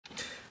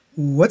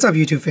What's up,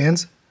 YouTube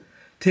fans?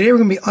 Today we're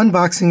going to be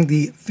unboxing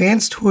the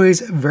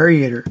FansToys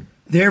Variator,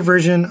 their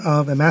version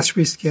of a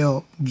Masterpiece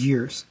scale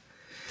gears.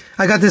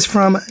 I got this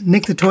from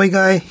Nick the Toy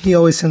Guy. He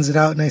always sends it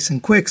out nice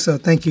and quick, so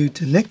thank you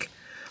to Nick.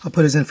 I'll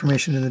put his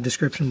information in the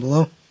description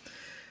below.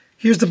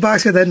 Here's the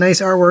box, got that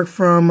nice artwork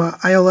from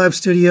IO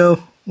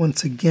Studio.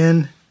 Once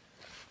again,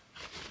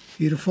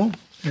 beautiful.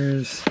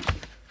 There's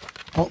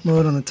alt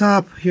mode on the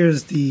top.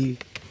 Here's the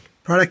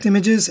product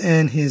images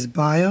and his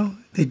bio.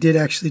 They did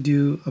actually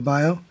do a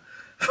bio.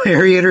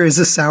 Variator is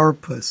a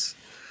sourpuss.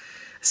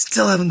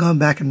 Still haven't gone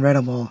back and read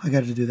them all. I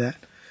got to do that.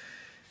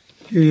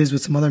 Here he is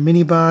with some other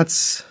mini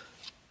bots.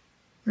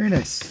 Very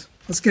nice.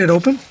 Let's get it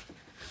open.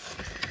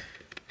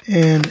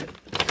 And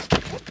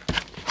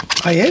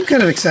I am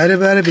kind of excited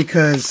about it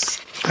because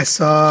I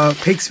saw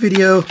Pig's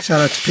video.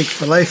 Shout out to Pig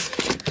for Life.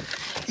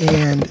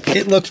 And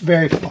it looked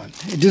very fun.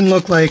 It didn't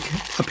look like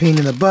a pain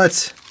in the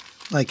butt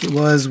like it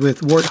was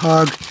with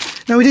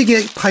Warthog. Now we did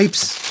get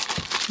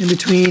pipes in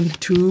between,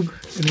 tube,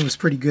 and it was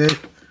pretty good.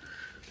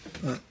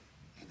 But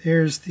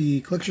there's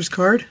the collector's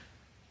card.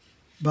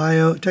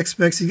 Bio, tech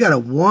specs. He's got a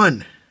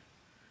 1.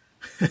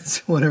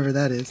 That's whatever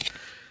that is.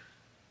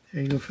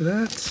 There you go for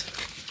that.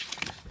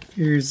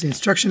 Here's the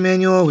instruction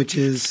manual, which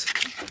is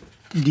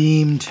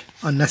deemed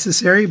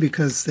unnecessary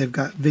because they've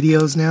got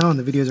videos now, and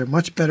the videos are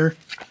much better.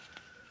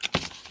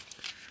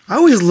 I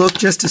always look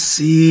just to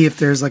see if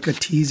there's like a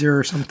teaser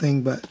or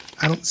something, but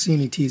I don't see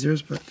any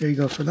teasers, but there you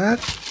go for that.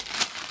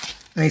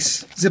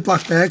 Nice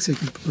Ziploc bag so you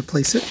can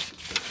replace it.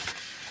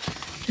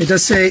 It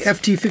does say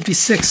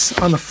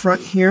FT-56 on the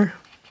front here.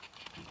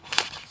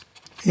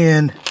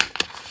 And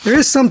there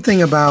is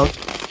something about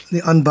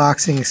the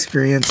unboxing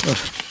experience of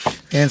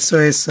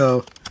FansToys,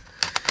 so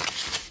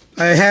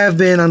I have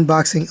been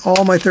unboxing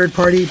all my third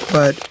party,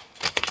 but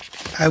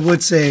I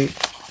would say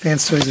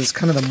FansToys is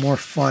kind of the more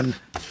fun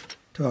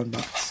to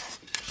unbox.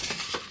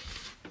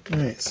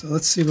 Alright, so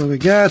let's see what we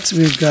got.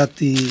 We've got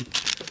the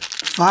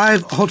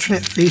 5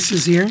 alternate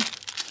faces here.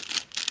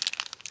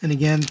 And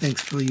again,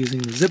 thanks for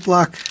using the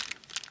Ziploc.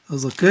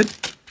 Those look good.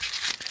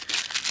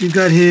 We've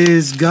got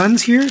his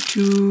guns here,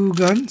 2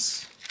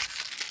 guns.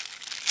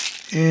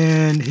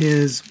 And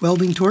his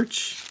welding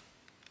torch.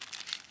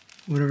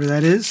 Whatever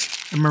that is.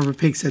 I remember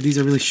Pig said these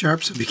are really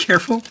sharp, so be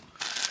careful.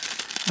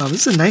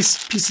 This is a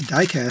nice piece of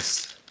die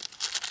cast.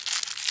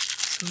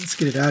 So let's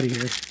get it out of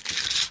here.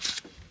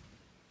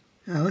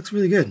 Yeah, it looks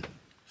really good.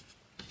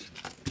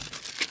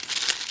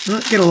 I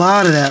don't get a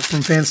lot of that from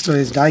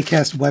FansToys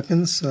die-cast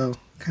weapons, so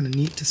kind of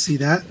neat to see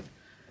that.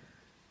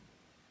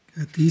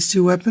 Got these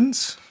 2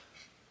 weapons.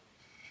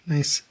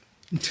 Nice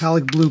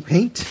metallic blue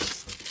paint.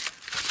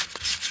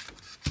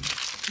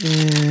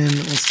 And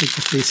let's take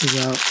the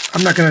faces out.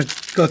 I'm not going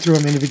to go through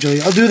them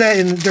individually. I'll do that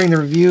during the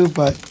review,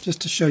 but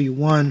just to show you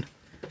one.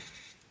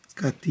 It's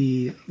got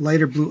the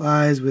lighter blue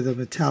eyes with a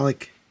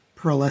metallic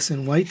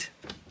pearlescent white.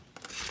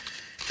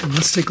 And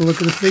let's take a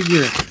look at the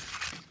figure.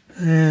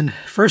 And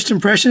first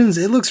impressions,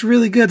 it looks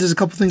really good. There's a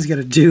couple things you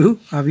got to do.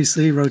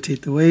 Obviously,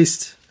 rotate the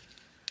waist.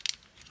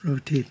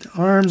 Rotate the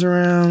arms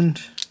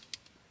around.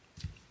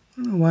 I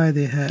don't know why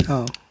they had...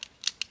 Oh.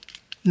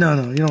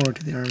 No, you don't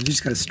rotate the arms. You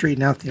just got to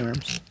straighten out the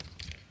arms.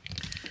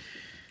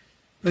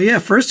 But yeah,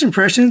 first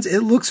impressions,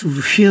 it looks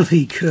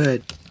really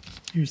good.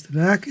 Here's the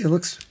back. It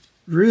looks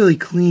really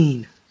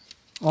clean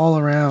all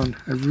around.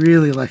 I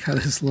really like how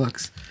this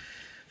looks.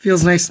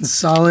 Feels nice and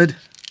solid.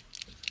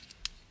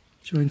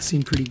 Joints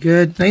seem pretty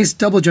good. Nice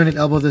double jointed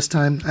elbow this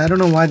time. I don't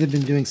know why they've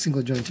been doing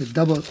single jointed.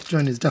 Double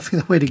joint is definitely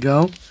the way to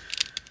go.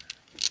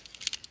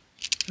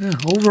 Yeah,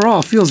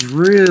 overall, feels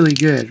really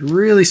good.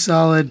 Really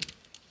solid.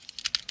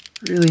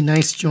 Really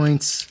nice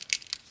joints.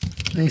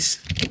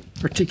 Nice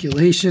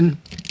articulation.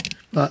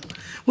 But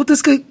we'll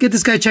get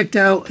this guy checked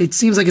out. It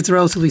seems like it's a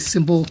relatively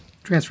simple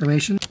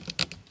transformation.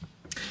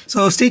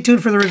 So stay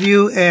tuned for the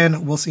review,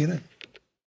 and we'll see you then.